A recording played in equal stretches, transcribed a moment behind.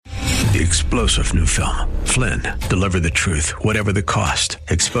The explosive new film, Flynn, deliver the truth, whatever the cost,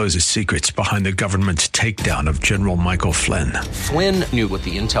 exposes secrets behind the government's takedown of General Michael Flynn. Flynn knew what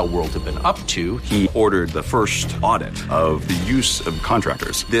the intel world had been up to. He ordered the first audit of the use of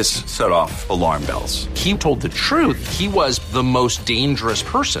contractors. This set off alarm bells. He told the truth. He was the most dangerous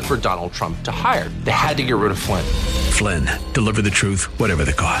person for Donald Trump to hire. They had to get rid of Flynn. Flynn, deliver the truth, whatever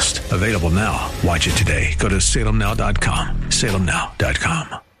the cost. Available now. Watch it today. Go to salemnow.com.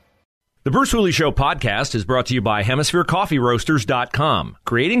 salemnow.com. The Bruce Hooley Show podcast is brought to you by HemisphereCoffeeRoasters.com.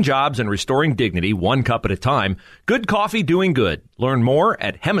 Creating jobs and restoring dignity one cup at a time. Good coffee doing good. Learn more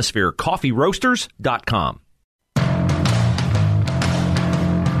at HemisphereCoffeeRoasters.com.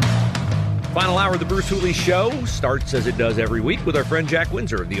 Final hour of the Bruce Hooley Show starts as it does every week with our friend Jack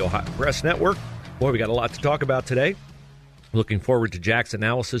Windsor of the Ohio Press Network. Boy, we got a lot to talk about today. Looking forward to Jack's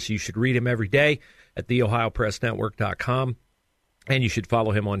analysis. You should read him every day at theohiopressnetwork.com. And you should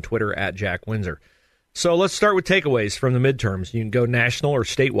follow him on Twitter at Jack Windsor. So let's start with takeaways from the midterms. You can go national or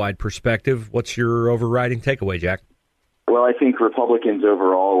statewide perspective. What's your overriding takeaway, Jack? Well, I think Republicans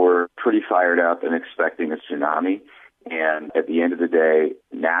overall were pretty fired up and expecting a tsunami. And at the end of the day,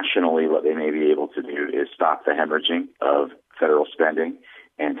 nationally, what they may be able to do is stop the hemorrhaging of federal spending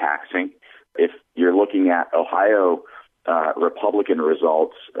and taxing. If you're looking at Ohio Republican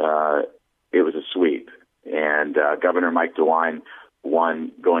results, it was a sweep. And Governor Mike DeWine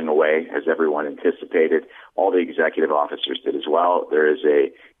won going away, as everyone anticipated. All the executive officers did as well. There is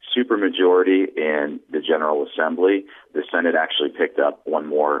a supermajority in the General Assembly. The Senate actually picked up one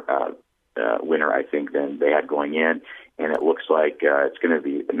more winner, I think, than they had going in. And it looks like it's going to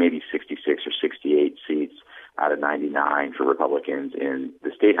be maybe 66 or 68 seats out of 99 for Republicans in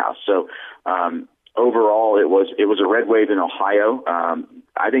the State House. So overall, it was a red wave in Ohio.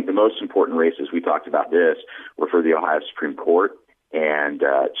 I think the most important races, we talked about this, were for the Ohio Supreme Court, and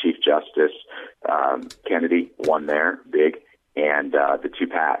Chief Justice Kennedy won there, big, and the two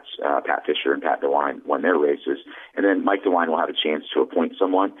Pats, Pat Fisher and Pat DeWine, won their races. And then Mike DeWine will have a chance to appoint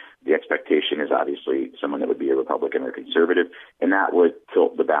someone. The expectation is obviously someone that would be a Republican or conservative, and that would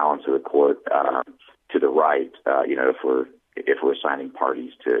tilt the balance of the court to the right, if we're assigning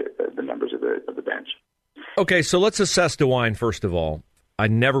parties to the members of the bench. Okay, so let's assess DeWine first of all. I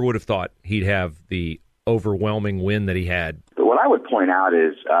never would have thought he'd have the overwhelming win that he had. But what I would point out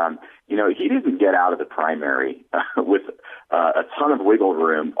is, he didn't get out of the primary with a ton of wiggle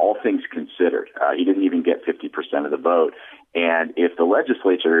room, all things considered. He didn't even get 50% of the vote. And if the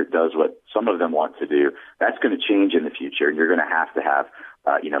legislature does what some of them want to do, that's going to change in the future. You're going to have 50%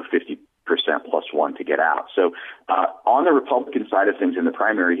 plus one to get out. So on the Republican side of things in the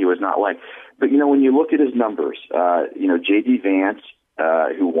primary, he was not like. But, when you look at his numbers, J.D. Vance,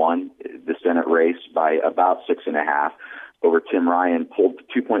 who won the Senate race by about 6.5 over Tim Ryan, pulled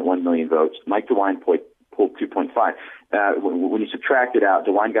 2.1 million votes. Mike DeWine pulled 2.5. When you subtract it out,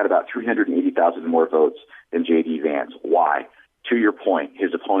 DeWine got about 380,000 more votes than J.D. Vance. Why? To your point,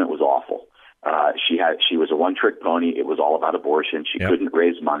 his opponent was awful. She was a one-trick pony. It was all about abortion. She couldn't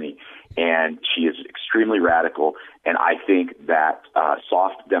raise money, and she is extremely radical. And I think that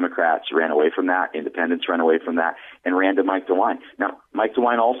soft Democrats ran away from that, independents ran away from that, and ran to Mike DeWine. Now, Mike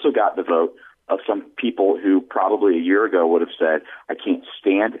DeWine also got the vote of some people who probably a year ago would have said, I can't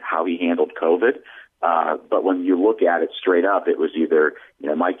stand how he handled COVID. But when you look at it straight up, it was either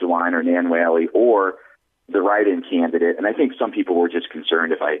Mike DeWine or Nan Whaley or the write-in candidate. And I think some people were just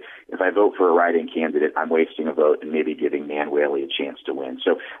concerned if I vote for a write-in candidate, I'm wasting a vote and maybe giving Nan Whaley a chance to win.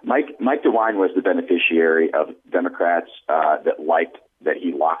 So Mike DeWine was the beneficiary of Democrats that liked that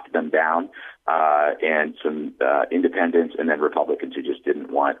he locked them down, and some independents and then Republicans who just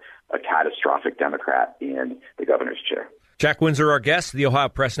didn't want a catastrophic Democrat in the governor's chair. Jack Windsor, our guest,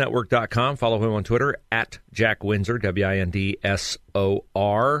 theohiopressnetwork.com. Follow him on Twitter at Jack Windsor, WINDSOR.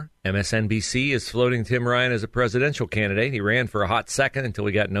 MSNBC is floating Tim Ryan as a presidential candidate. He ran for a hot second until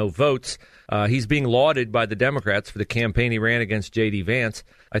he got no votes. He's being lauded by the Democrats for the campaign he ran against J.D. Vance.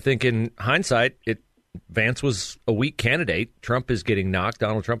 I think in hindsight, Vance was a weak candidate. Donald Trump is getting knocked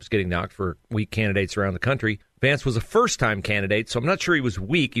for weak candidates around the country. Vance was a first-time candidate, so I'm not sure he was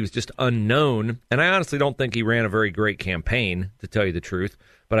weak. He was just unknown. And I honestly don't think he ran a very great campaign, to tell you the truth.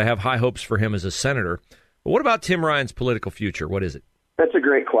 But I have high hopes for him as a senator. But what about Tim Ryan's political future? What is it? That's a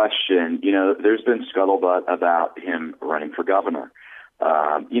great question. There's been scuttlebutt about him running for governor.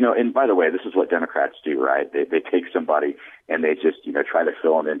 And by the way, this is what Democrats do, right? They take somebody and they just, try to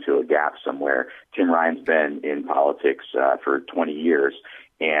fill them into a gap somewhere. Tim Ryan's been in politics for 20 years,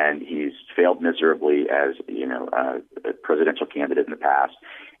 and he's failed miserably as, a presidential candidate in the past.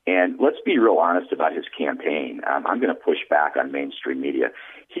 And let's be real honest about his campaign. I'm going to push back on mainstream media.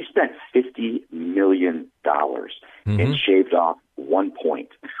 He spent spent $50 million and shaved off 1 point.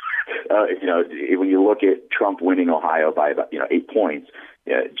 When you look at Trump winning Ohio by about 8 points,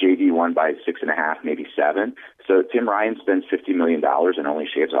 JD won by 6.5, maybe 7. So Tim Ryan spends $50 million and only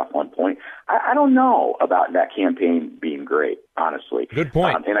shaves off 1 point. I don't know about that campaign being great, honestly. Good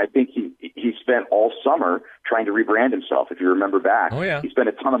point. And I think he spent all summer trying to rebrand himself. If you remember back, he spent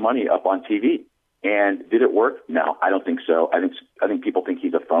a ton of money up on TV. And did it work? No, I don't think so. I think people think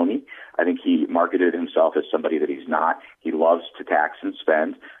he's a phony. I think he marketed himself as somebody that he's not. He loves to tax and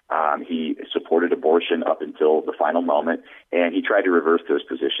spend. He supported abortion up until the final moment, and he tried to reverse those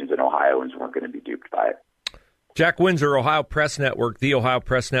positions, and Ohioans weren't going to be duped by it. Jack Windsor, Ohio Press Network,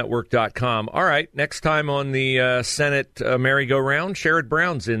 theohiopressnetwork.com. All right, next time on the Senate merry-go-round, Sherrod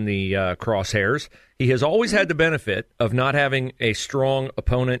Brown's in the crosshairs. He has always had the benefit of not having a strong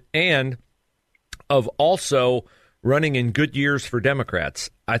opponent and of also running in good years for Democrats.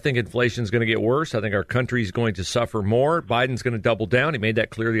 I think inflation is going to get worse. I think our country is going to suffer more. Biden's going to double down. He made that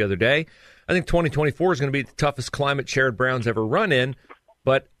clear the other day. I think 2024 is going to be the toughest climate Sherrod Brown's ever run in,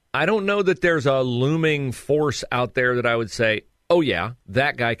 but I don't know that there's a looming force out there that I would say, oh, yeah,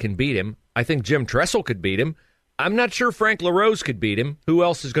 that guy can beat him. I think Jim Tressel could beat him. I'm not sure Frank LaRose could beat him. Who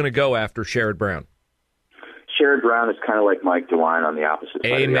else is going to go after Sherrod Brown? Sherrod Brown is kind of like Mike DeWine on the opposite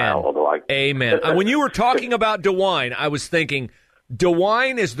side of the aisle. Amen. When you were talking about DeWine, I was thinking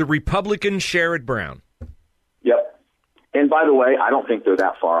DeWine is the Republican Sherrod Brown. Yep. And by the way, I don't think they're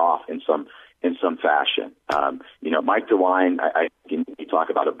that far off in some fashion. Mike DeWine, you talk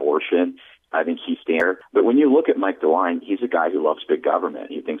about abortion. I think he's there. But when you look at Mike DeWine, he's a guy who loves big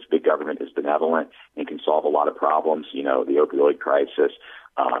government. He thinks big government is benevolent and can solve a lot of problems, the opioid crisis,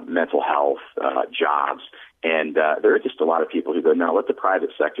 mental health, jobs. And there are just a lot of people who go, no, let the private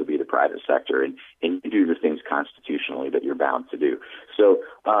sector be the private sector and do the things constitutionally that you're bound to do. So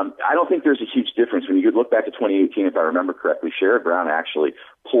I don't think there's a huge difference. When you look back to 2018, if I remember correctly, Sherrod Brown actually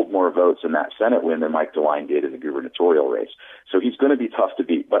pulled more votes in that Senate win than Mike DeWine did in the gubernatorial race. So he's going to be tough to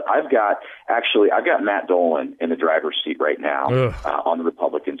beat. But I've got Matt Dolan in the driver's seat right now on the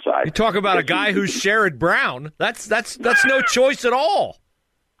Republican side. You talk about a guy who's Sherrod Brown. That's no choice at all.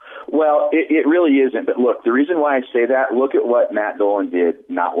 Well, it really isn't. But look, the reason why I say that, look at what Matt Dolan did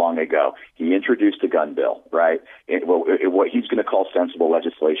not long ago. He introduced a gun bill, right? What he's going to call sensible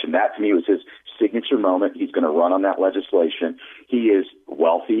legislation. That, to me, was his signature moment. He's going to run on that legislation. He is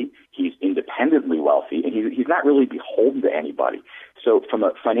wealthy. He's independently wealthy. And he's not really beholden to anybody. So from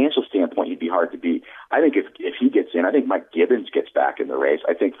a financial standpoint, he'd be hard to beat. I think if he gets in, I think Mike Gibbons gets back in the race.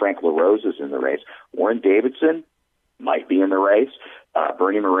 I think Frank LaRose is in the race. Warren Davidson might be in the race.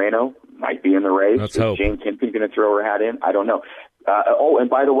 Bernie Moreno might be in the race. Let's Is hope. Jane Timken going to throw her hat in? I don't know. And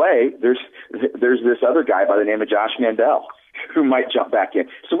by the way, there's this other guy by the name of Josh Mandel who might jump back in.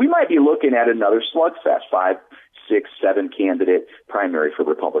 So we might be looking at another slugfest, 5, 6, 7 candidate primary for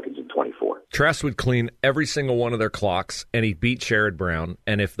Republicans in 24. Tress would clean every single one of their clocks, and he'd beat Sherrod Brown.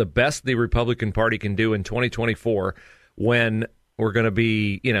 And if the best the Republican Party can do in 2024, when we're going to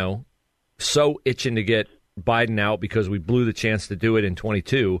be, so itching to get Biden out because we blew the chance to do it in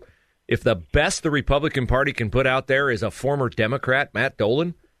 22. If the best the Republican Party can put out there is a former Democrat, Matt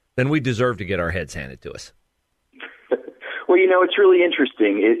Dolan, then we deserve to get our heads handed to us. Well, it's really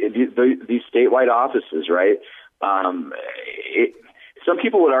interesting. These statewide offices, right? Some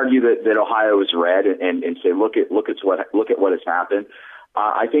people would argue that Ohio is red and say, look at what has happened.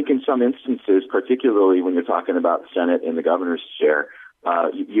 I think in some instances, particularly when you're talking about the Senate and the governor's chair,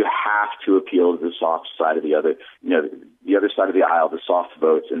 you have to appeal to the soft side of the other side of the aisle, the soft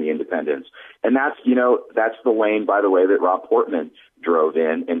votes and the independents. And that's the lane, by the way, that Rob Portman drove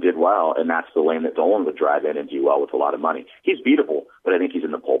in and did well. And that's the lane that Dolan would drive in and do well with a lot of money. He's beatable, but I think he's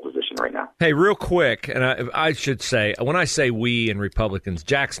in the pole position right now. Hey, real quick, and I should say, when I say we and Republicans,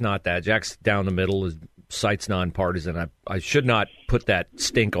 Jack's not that. Jack's down the middle. His site's nonpartisan. I should not put that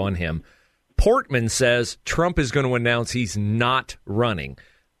stink on him. Portman says Trump is going to announce he's not running.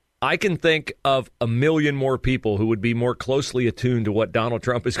 I can think of a million more people who would be more closely attuned to what Donald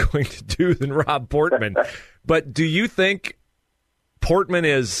Trump is going to do than Rob Portman. But do you think Portman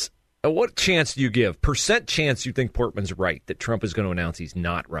is – what chance do you give? Percent chance you think Portman's right that Trump is going to announce he's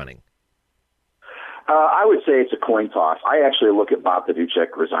not running? I would say it's a coin toss. I actually look at Bob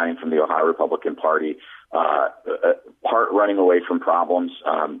Paduchek resigning from the Ohio Republican Party, part running away from problems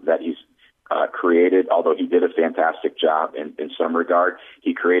that he's created, although he did a fantastic job in some regard.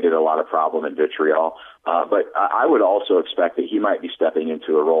 He created a lot of problem and vitriol. But I would also expect that he might be stepping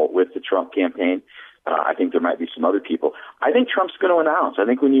into a role with the Trump campaign. I think there might be some other people. I think Trump's going to announce. I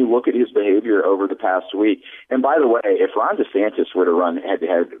think when you look at his behavior over the past week, and by the way, if Ron DeSantis were to run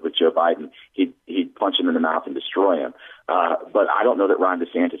head-to-head with Joe Biden, he'd punch him in the mouth and destroy him. But I don't know that Ron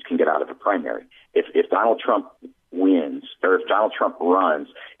DeSantis can get out of a primary. If Donald Trump wins, or if Donald Trump runs,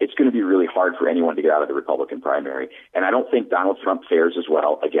 it's going to be really hard for anyone to get out of the Republican primary. And I don't think Donald Trump fares as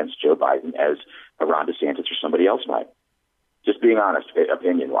well against Joe Biden as a Ron DeSantis or somebody else might. Just being honest,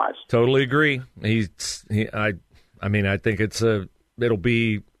 opinion-wise. Totally agree. I think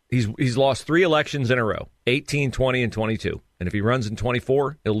he's lost 3 elections in a row, 18, 20, and 22. And if he runs in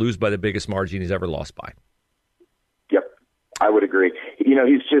 24, he'll lose by the biggest margin he's ever lost by. Yep, I would agree.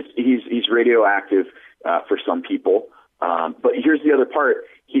 He's radioactive for some people. But here's the other part.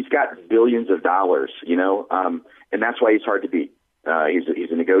 He's got billions of dollars, and that's why he's hard to beat.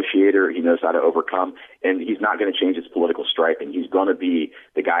 He's a negotiator. He knows how to overcome, and he's not going to change his political striping. He's going to be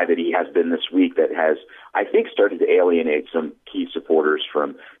the guy that he has been this week that has, I think, started to alienate some key supporters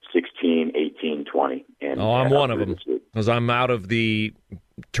from 16, 18, 20. I'm one of them, because I'm out of the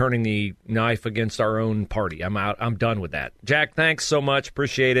turning the knife against our own party. I'm out. I'm done with that. Jack, thanks so much.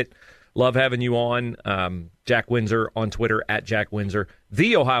 Appreciate it. Love having you on. Jack Windsor on Twitter, @JackWindsor,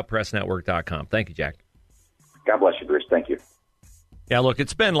 theOhioPressNetwork.com. Thank you, Jack. God bless you, Bruce. Thank you. Yeah, look,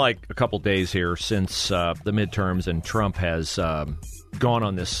 it's been like a couple days here since the midterms, and Trump has gone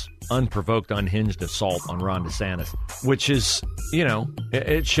on this unprovoked, unhinged assault on Ron DeSantis, which is,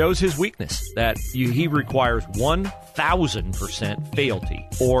 it shows his weakness, that he requires 1,000% fealty,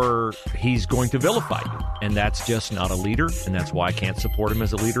 or he's going to vilify you. And that's just not a leader, and that's why I can't support him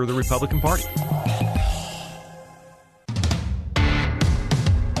as a leader of the Republican Party.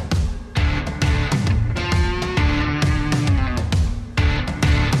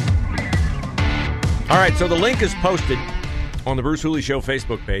 All right, so the link is posted on the Bruce Hooley Show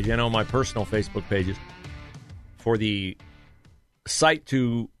Facebook page and on my personal Facebook pages for the site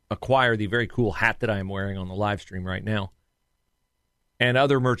to acquire the very cool hat that I am wearing on the live stream right now, and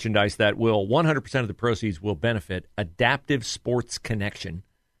other merchandise that will 100% of the proceeds will benefit Adaptive Sports Connection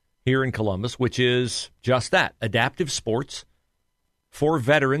here in Columbus, which is just that, adaptive sports for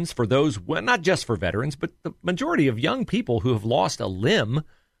veterans, for those, well, not just for veterans, but the majority of young people who have lost a limb,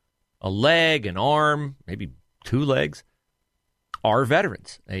 a leg, an arm, maybe 2 legs, are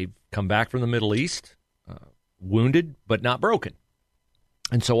veterans. They've come back from the Middle East, wounded but not broken.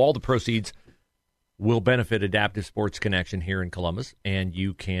 And so all the proceeds will benefit Adaptive Sports Connection here in Columbus, and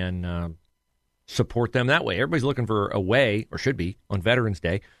you can support them that way. Everybody's looking for a way, or should be, on Veterans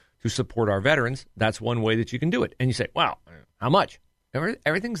Day, to support our veterans. That's one way that you can do it. And you say, wow, how much?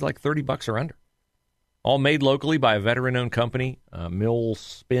 Everything's like $30 or under. All made locally by a veteran-owned company, Mill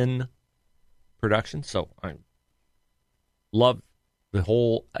Spin Productions. So I love the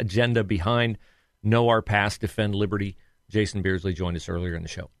whole agenda behind Know Our Past, Defend Liberty. Jason Beardsley joined us earlier in the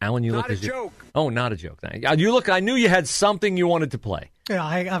show. Alan, you look as joke. Oh, not a joke. You look. I knew you had something you wanted to play. Yeah,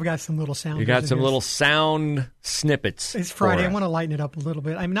 I've got some little sound. You got some little sound snippets. It's Friday. I want to lighten it up a little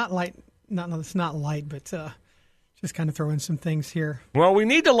bit. I'm not light. It's not light, but just kind of throw in some things here. Well, we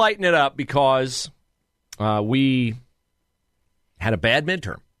need to lighten it up because we had a bad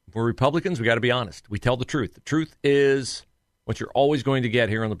midterm. We're Republicans. We got to be honest. We tell the truth. The truth is what you're always going to get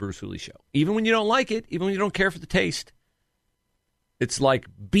here on the Bruce Hooley Show. Even when you don't like it, even when you don't care for the taste. It's like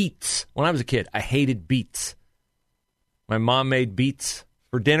beets. When I was a kid, I hated beets. My mom made beets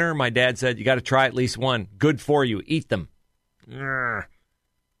for dinner. My dad said, you got to try at least one. Good for you. Eat them.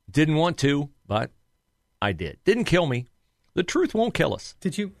 Didn't want to, but I did. Didn't kill me. The truth won't kill us.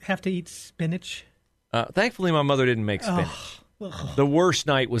 Did you have to eat spinach? Thankfully, my mother didn't make spinach. The worst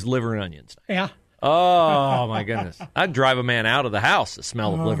night was liver and onions. Yeah. Oh, my goodness. I'd drive a man out of the house, the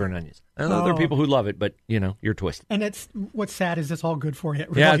smell of liver and onions. I know there are people who love it, but, you're twisted. And what's sad is it's all good for you.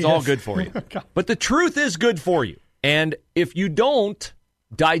 It really it's all good for you. But the truth is good for you. And if you don't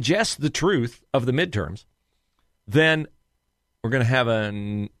digest the truth of the midterms, then we're going to have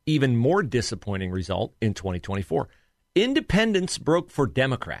an even more disappointing result in 2024. Independents broke for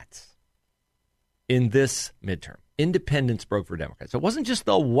Democrats in this midterm. Independents broke for Democrats. It wasn't just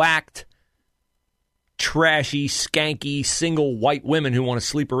the whacked, trashy, skanky, single white women who want to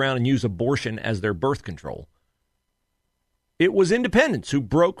sleep around and use abortion as their birth control. It was independents who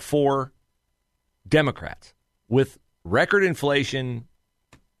broke for Democrats with record inflation,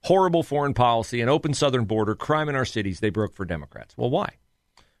 horrible foreign policy, an open southern border, crime in our cities. They broke for Democrats. Well, why?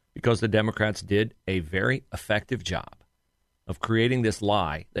 Because the Democrats did a very effective job of creating this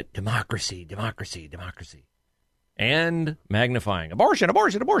lie that democracy, democracy, democracy, and magnifying abortion,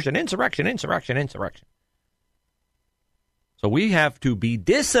 abortion, abortion, insurrection, insurrection, insurrection. So we have to be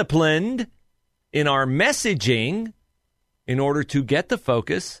disciplined in our messaging in order to get the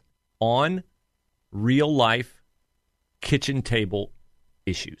focus on real-life kitchen table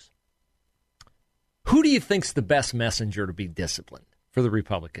issues. Who do you think's the best messenger to be disciplined for the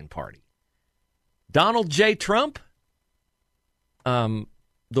Republican Party? Donald J. Trump? The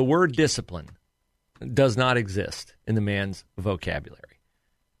word discipline does not exist in the man's vocabulary.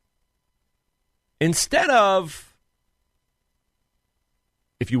 Instead of,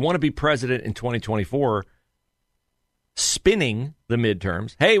 if you want to be president in 2024, spinning the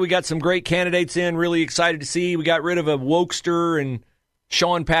midterms, hey, we got some great candidates in, really excited to see. We got rid of a wokester and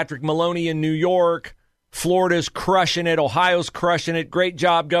Sean Patrick Maloney in New York. Florida's crushing it. Ohio's crushing it. Great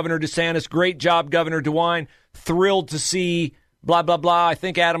job, Governor DeSantis. Great job, Governor DeWine. Thrilled to see blah, blah, blah. I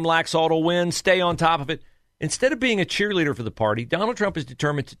think Adam Laxalt will win. Stay on top of it. Instead of being a cheerleader for the party, Donald Trump is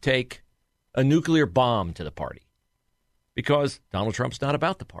determined to take a nuclear bomb to the party because Donald Trump's not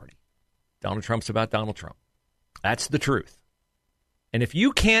about the party. Donald Trump's about Donald Trump. That's the truth. And if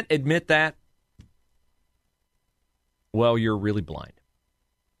you can't admit that, well, you're really blind.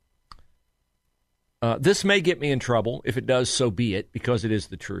 This may get me in trouble. If it does, so be it, because it is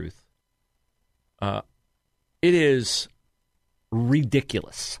the truth. It is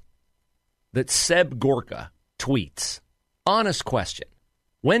ridiculous that Seb Gorka tweets, honest question,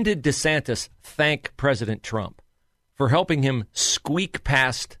 when did DeSantis thank President Trump for helping him squeak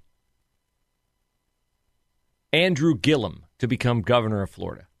past Andrew Gillum to become governor of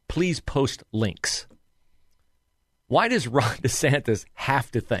Florida? Please post links. Why does Ron DeSantis have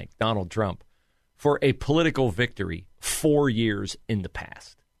to thank Donald Trump for a political victory 4 years in the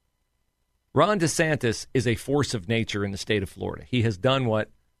past? Ron DeSantis is a force of nature in the state of Florida. He has done what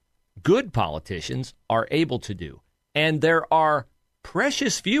good politicians are able to do. And there are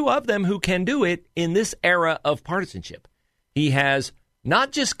precious few of them who can do it in this era of partisanship. He has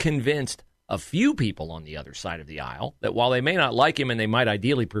not just convinced a few people on the other side of the aisle that while they may not like him and they might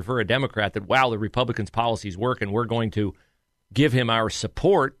ideally prefer a Democrat, that, wow, the Republicans' policies work and we're going to give him our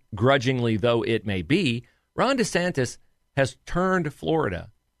support, grudgingly though it may be. Ron DeSantis has turned Florida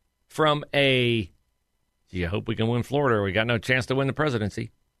from a, gee, I hope we can win Florida or we got no chance to win the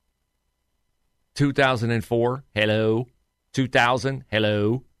presidency. 2004, hello. 2000,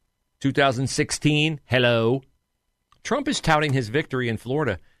 hello. 2016, hello. Trump is touting his victory in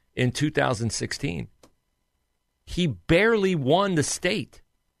Florida in 2016. He barely won the state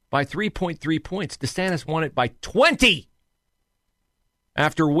by 3.3 points. DeSantis won it by 20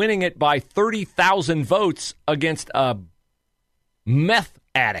 after winning it by 30,000 votes against a meth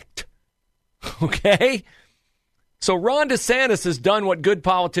addict. Okay? So Ron DeSantis has done what good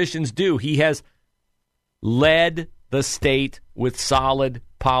politicians do. He has led the state with solid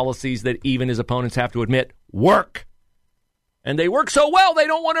policies that even his opponents have to admit work. And they work so well, they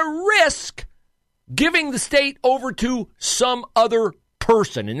don't want to risk giving the state over to some other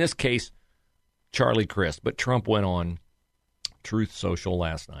person. In this case, Charlie Crist. But Trump went on Truth Social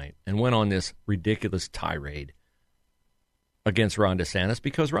last night and went on this ridiculous tirade against Ron DeSantis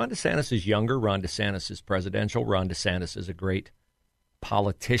because Ron DeSantis is younger. Ron DeSantis is presidential. Ron DeSantis is a great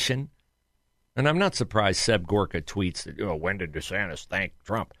politician. And I'm not surprised Seb Gorka tweets that, when did DeSantis thank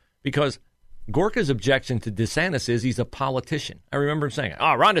Trump? Because Gorka's objection to DeSantis is he's a politician. I remember him saying,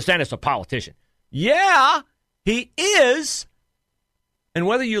 Ron DeSantis is a politician. Yeah, he is. And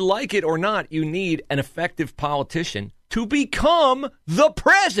whether you like it or not, you need an effective politician to become the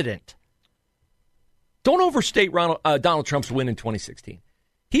president. Don't overstate Donald Trump's win in 2016.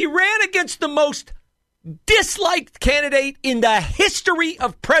 He ran against the most disliked candidate in the history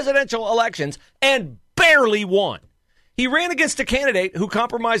of presidential elections and barely won. He ran against a candidate who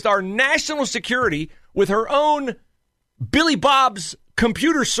compromised our national security with her own Billy Bob's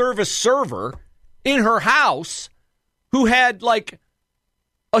computer service server in her house, who had like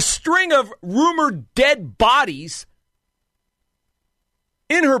a string of rumored dead bodies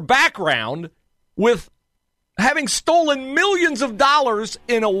in her background, with having stolen millions of dollars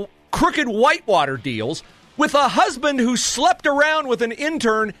in a crooked whitewater deals, with a husband who slept around with an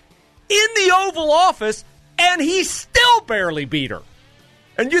intern in the Oval Office, and he still barely beat her.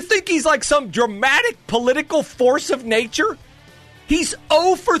 And you think he's like some dramatic political force of nature? He's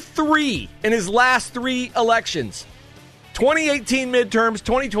 0 for 3 in his last 3 elections. 2018 midterms,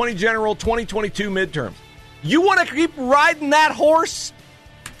 2020 general, 2022 midterms. You want to keep riding that horse?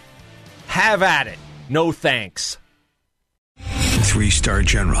 Have at it. No thanks. 3-star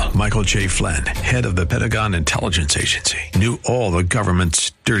general Michael J. Flynn, head of the Pentagon Intelligence Agency, knew all the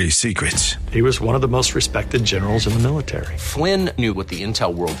government's dirty secrets. He was one of the most respected generals in the military. Flynn knew what the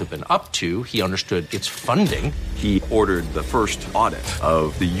intel world had been up to. He understood its funding. He ordered the first audit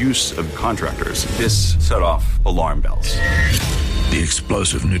of the use of contractors. This set off alarm bells. The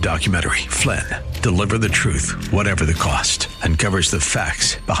explosive new documentary, Flynn, Deliver the Truth, Whatever the Cost, uncovers the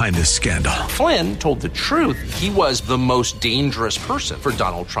facts behind this scandal. Flynn told the truth. He was the most dangerous person for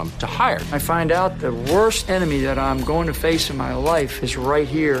Donald Trump to hire. I find out the worst enemy that I'm going to face in my life is right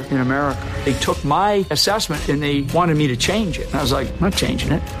here in America. They took my assessment and they wanted me to change it. And I was like, I'm not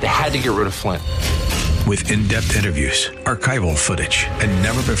changing it. They had to get rid of Flynn. With in-depth interviews, archival footage, and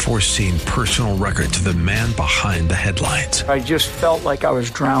never-before-seen personal records of the man behind the headlines. I just felt like I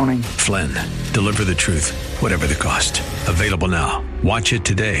was drowning. Flynn, Deliver the Truth, Whatever the Cost. Available now. Watch it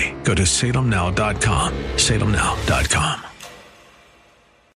today. Go to salemnow.com. salemnow.com.